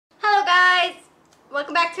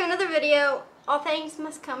to another video. All things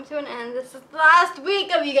must come to an end. This is the last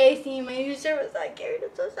week of you guys seeing my new service I carried.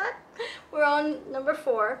 It's so sad. We're on number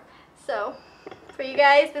 4. So for you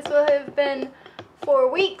guys, this will have been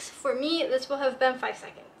 4 weeks. For me, this will have been 5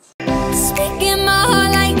 seconds. Speaking my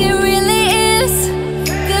heart like it really is,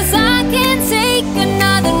 'cause I can't take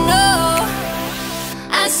another no.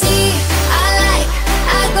 I see, I like,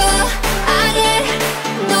 I go, I get,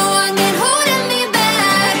 no one can hold me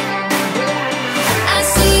back. I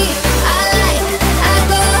see, I like, I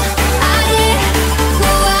go, I get,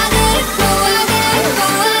 go, I get, go, I get, go,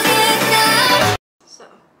 I get now. So,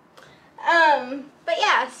 but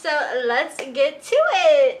yeah, so let's get to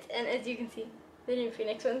it. And as you can see, the new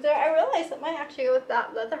Phoenix ones there, I realized that might actually go with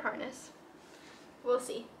that leather harness. We'll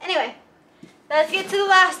see. Anyway, let's get to the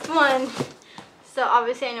last one. So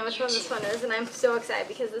obviously I know which one this one is, and I'm so excited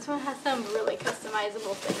because this one has some really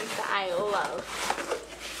customizable things that I love.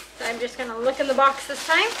 So I'm just gonna look in the box this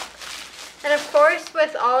time. And of course,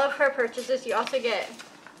 with all of her purchases, you also get,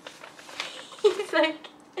 he's like,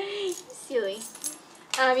 silly.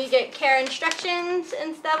 You get care instructions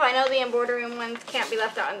and stuff. I know the embroidery ones can't be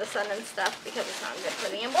left out in the sun and stuff because it's not good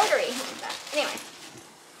for the embroidery. But anyway.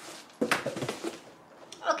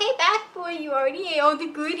 Okay, back boy, you already ate all the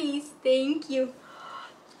goodies. Thank you.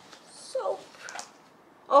 Soap.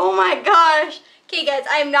 Oh my gosh. Okay guys,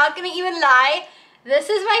 I'm not gonna even lie. This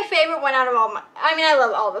is my favorite one out of all my, I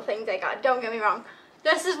love all the things I got. Don't get me wrong.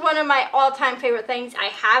 This is one of my all-time favorite things I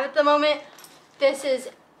have at the moment. This is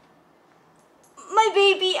my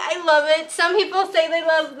baby. I love it. Some people say they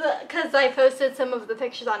love because I posted some of the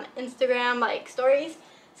pictures on Instagram, like stories.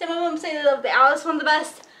 Some of them say they love the Alice one the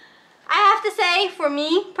best. I have to say, for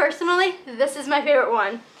me personally, this is my favorite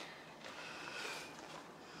one.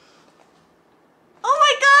 Oh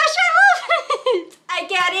my gosh, I love it! I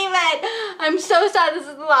can't even. I'm so sad this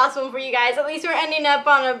is the last one for you guys. At least we're ending up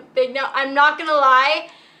on a big note. I'm not gonna lie.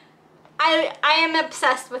 I am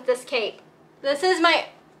obsessed with this cape. This is my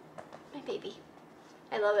baby.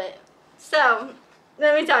 I love it. So,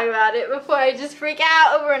 let me talk about it before I just freak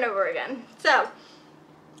out over and over again. So,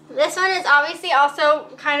 this one is obviously also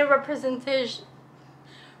kind of representative.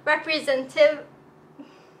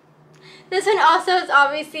 This one also is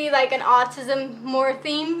obviously like an autism more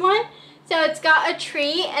themed one. So it's got a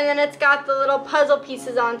tree and then it's got the little puzzle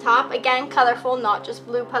pieces on top. Again, colorful, not just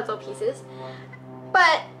blue puzzle pieces.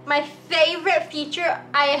 But my favorite feature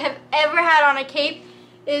I have ever had on a cape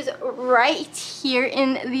is right here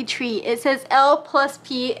in the tree. It says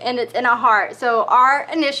L+P and it's in a heart. So our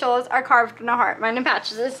initials are carved in a heart. Mine and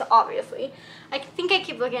Patches is obviously. I think I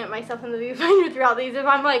keep looking at myself in the viewfinder throughout these. If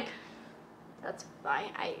I'm like, that's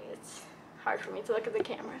why it's hard for me to look at the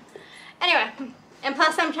camera. Anyway, and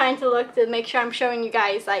plus I'm trying to look to make sure I'm showing you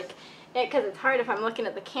guys like it, because it's hard if I'm looking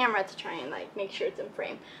at the camera to try and like make sure it's in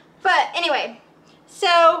frame. But anyway,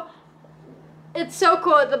 so it's so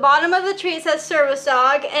cool. At the bottom of the tree it says service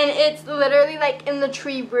dog, and it's literally like in the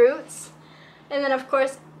tree roots. And then of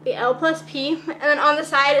course the L+P, and then on the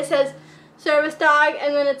side it says service dog,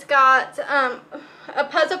 and then it's got a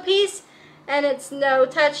puzzle piece, and it's no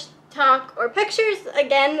touch, talk, or pictures,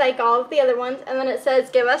 again like all of the other ones. And then it says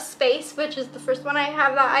give us space, which is the first one I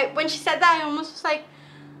have. That when she said that, I almost was like,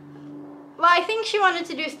 well, I think she wanted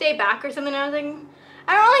to do stay back or something. I was like,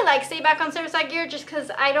 I don't really like stay back on service dog gear just because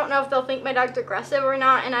I don't know if they'll think my dog's aggressive or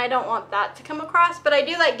not, and I don't want that to come across. But I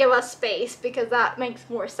do like give us space because that makes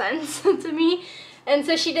more sense to me. And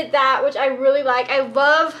so she did that, which I really like. I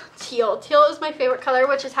love teal. Teal is my favorite color,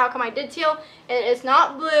 which is how come I did teal. It is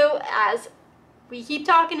not blue as we keep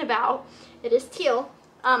talking about. It is teal.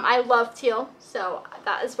 I love teal, so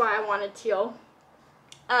that is why I wanted teal.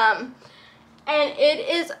 And it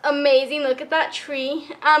is amazing. Look at that tree.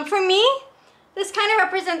 For me, this kind of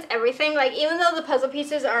represents everything, like even though the puzzle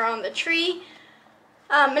pieces are on the tree,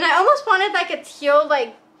 and I almost wanted like a teal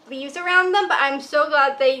like leaves around them, but I'm so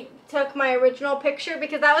glad they took my original picture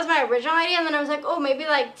because that was my original idea. And then I was like, oh, maybe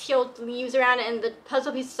like teal leaves around it and the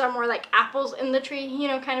puzzle pieces are more like apples in the tree, you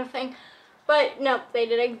know, kind of thing. But no, they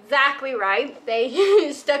did exactly right.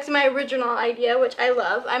 They stuck to my original idea, which I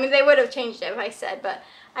love. I mean, they would have changed it if I said, but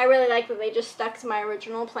I really like that they just stuck to my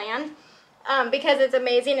original plan. Because it's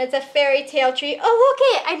amazing. It's a fairy tale tree. Oh, look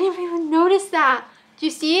it! I never even noticed that. Do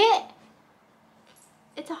you see it?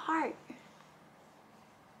 It's a heart.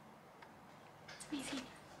 It's amazing.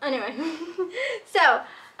 Anyway, so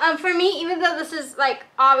for me, even though this is like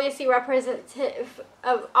obviously representative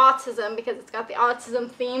of autism because it's got the autism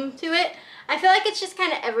theme to it, I feel like it's just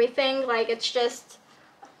kind of everything. Like it's just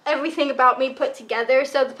everything about me put together.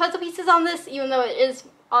 So the puzzle pieces on this, even though it is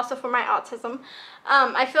also for my autism.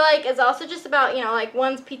 I feel like it's also just about, you know, like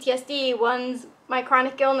one's PTSD, one's my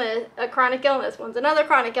chronic illness, one's another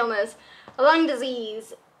chronic illness, a lung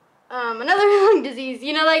disease, another lung disease,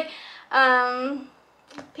 you know, like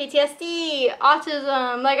PTSD,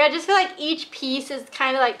 autism. Like I just feel like each piece is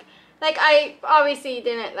kind of like I obviously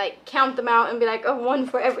didn't like count them out and be like, oh, one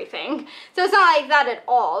for everything. So it's not like that at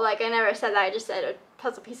all. Like I never said that. I just said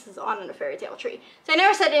puzzle pieces on a fairy tale tree. So I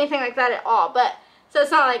never said anything like that at all. But so it's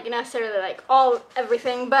not like necessarily like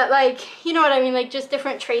everything, but like, you know what I mean? Like just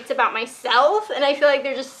different traits about myself. And I feel like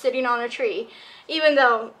they're just sitting on a tree, even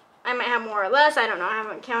though I might have more or less. I don't know. I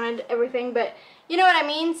haven't counted everything, but you know what I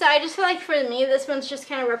mean? So I just feel like for me, this one's just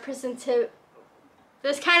kind of representative.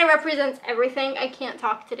 This kind of represents everything. I can't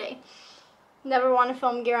talk today. Never want to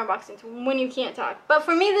film gear unboxings when you can't talk. But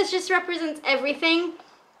for me, this just represents everything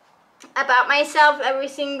about myself, every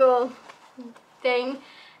single thing.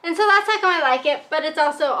 And so that's like how I like it. But it's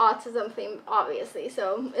also autism themed, obviously.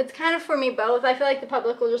 So it's kind of for me both. I feel like the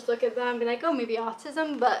public will just look at that and be like, oh, maybe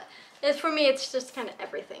autism. But it's for me, it's just kind of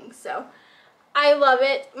everything. So I love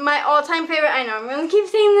it. My all-time favorite, I know I'm going to keep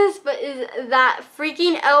saying this, but is that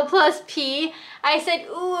freaking L plus P. I said,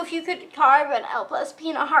 ooh, if you could carve an L plus P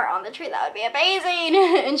and a heart on the tree, that would be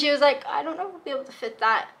amazing. And she was like, I don't know if we'll be able to fit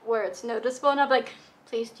that where it's noticeable. And I'm like,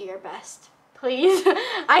 please do your best. Please.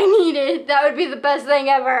 I need it. That would be the best thing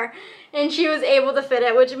ever. And she was able to fit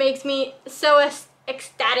it, which makes me so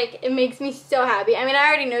ecstatic. It makes me so happy. I mean, I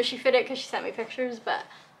already know she fit it because she sent me pictures, but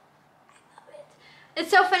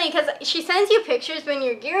it's so funny because she sends you pictures when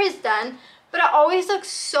your gear is done, but it always looks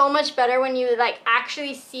so much better when you like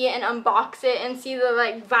actually see it and unbox it and see the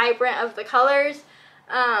like vibrant of the colors.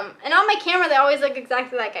 And on my camera they always look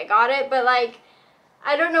exactly like I got it, but like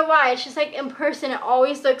I don't know why. It's just like in person it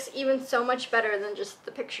always looks even so much better than just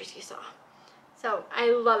the pictures you saw. So I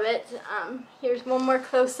love it. Here's one more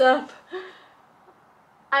close-up.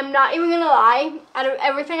 I'm not even gonna lie, out of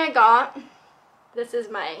everything I got, this is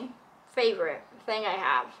my favorite thing I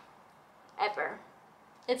have ever.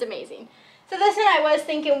 It's amazing. So this one I was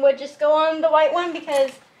thinking would just go on the white one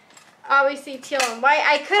because obviously teal and white.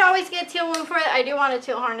 I could always get a teal one for it. I do want a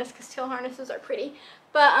teal harness because teal harnesses are pretty.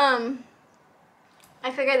 But I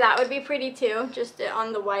figured that would be pretty too, just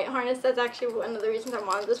on the white harness. That's actually one of the reasons I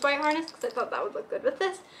wanted this white harness because I thought that would look good with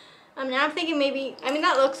this. Now I'm thinking maybe, I mean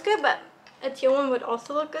that looks good, but a teal one would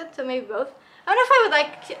also look good, so maybe both. I don't know if I would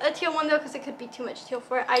like a teal one though because it could be too much teal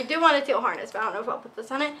for it. I do want a teal harness, but I don't know if I'll put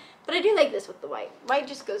this on it. But I do like this with the white. White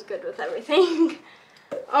just goes good with everything.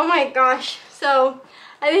 Oh my gosh. So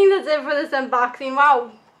I think that's it for this unboxing.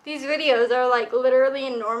 Wow. These videos are like literally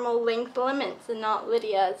in normal length limits and not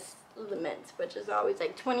Lydia's limits, which is always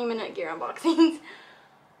like 20-minute gear unboxings.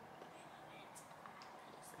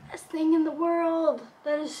 It's the best thing in the world.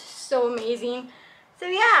 That is so amazing. So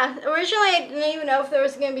yeah, originally I didn't even know if there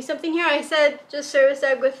was going to be something here. I said just service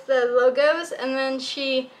egg with the logos, and then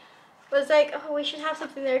she was like, oh, we should have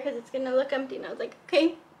something there because it's going to look empty. And I was like,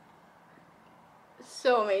 okay.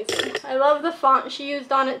 So amazing. I love the font she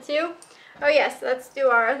used on it too. Oh yes, let's do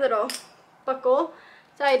our little buckle.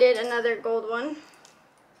 So I did another gold one.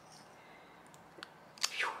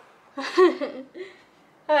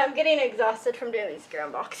 I'm getting exhausted from doing these gear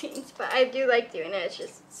unboxings, but I do like doing it. It's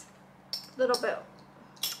just a little bit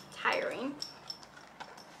tiring.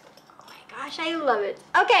 Oh my gosh, I love it.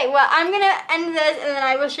 Okay, well, I'm gonna end this and then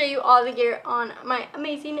I will show you all the gear on my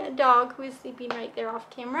amazing dog who is sleeping right there off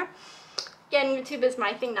camera. Again, YouTube is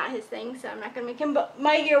my thing, not his thing, so I'm not gonna make him, but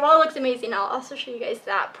my gear wall looks amazing. I'll also show you guys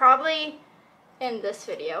that probably in this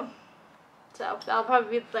video. So that'll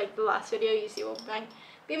probably be like the last video you see will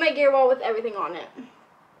be my gear wall with everything on it.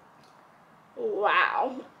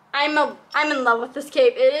 Wow. I'm in love with this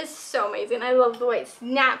cape. It is so amazing. I love the way it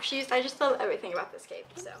snaps. I just love everything about this cape.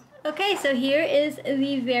 So okay, so here is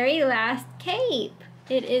the very last cape.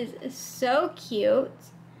 It is so cute.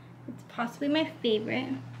 It's possibly my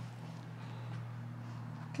favorite.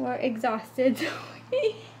 We're exhausted. So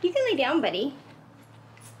you can lay down, buddy.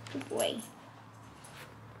 Good boy.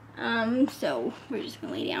 So we're just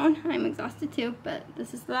gonna lay down. I'm exhausted too, but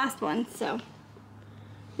this is the last one, so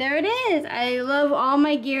there it is. I love all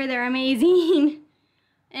my gear. They're amazing.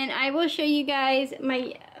 And I will show you guys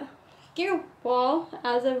my gear wall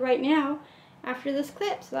as of right now after this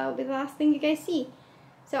clip. So that will be the last thing you guys see.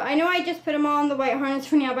 So I know I just put them all on the white harness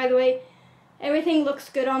for now, by the way. Everything looks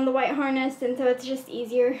good on the white harness, and so it's just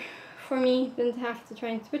easier for me than to have to try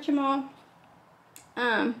and switch them all.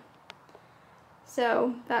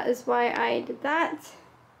 So that is why I did that.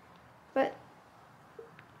 But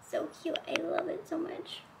so cute. I love it so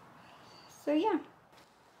much. So yeah.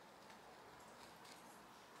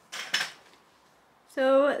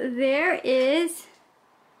 So there is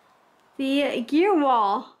the gear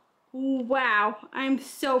wall. Wow, I'm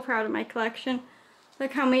so proud of my collection.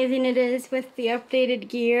 Look how amazing it is with the updated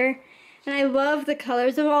gear. And I love the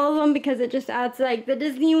colors of all of them because it just adds, like, the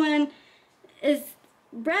Disney one is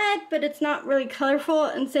red, but it's not really colorful,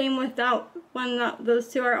 and same with that one. Those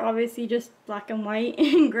two are obviously just black and white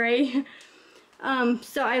and gray.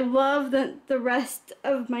 So I love that the rest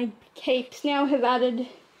of my capes now have added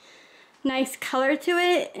nice color to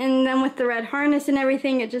it, and then with the red harness and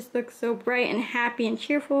everything, it just looks so bright and happy and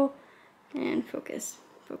cheerful. And focus.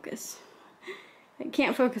 I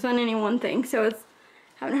can't focus on any one thing, so it's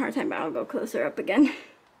having a hard time, but I'll go closer up again.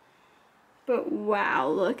 But wow,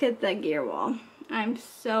 look at that gear wall. I'm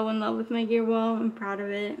so in love with my gear wall. I'm proud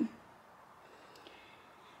of it.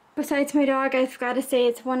 Besides my dog, I've got to say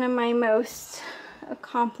it's one of my most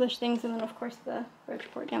accomplished things, and then of course the birch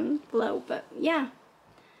report down below. But yeah,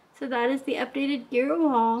 so that is the updated gear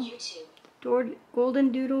wall.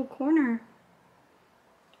 Golden Doodle Corner.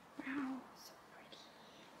 Wow, so pretty.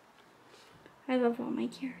 I love all my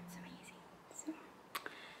gear. It's amazing. So,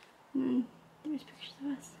 and then there's pictures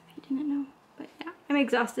of us if you didn't know. But yeah, I'm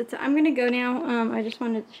exhausted, so I'm gonna go now. I just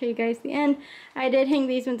wanted to show you guys the end. I did hang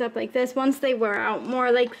these ones up like this. Once they wear out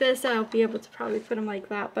more like this, I'll be able to probably put them like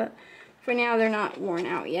that. But for now, they're not worn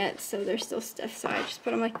out yet, so they're still stiff. So I just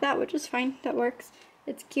put them like that, which is fine. That works.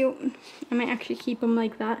 It's cute. I might actually keep them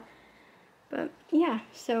like that. But yeah,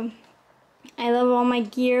 so I love all my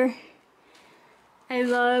gear. I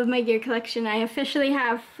love my gear collection. I officially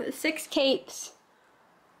have 6 capes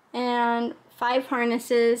and 5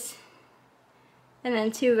 harnesses, and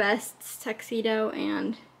then 2 vests, tuxedo,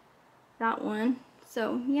 and that one.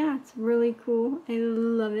 So yeah, it's really cool. I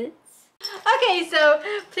love it. Okay, so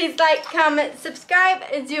please like, comment, subscribe,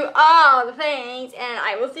 and do all the things, and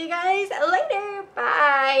I will see you guys later.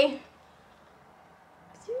 Bye.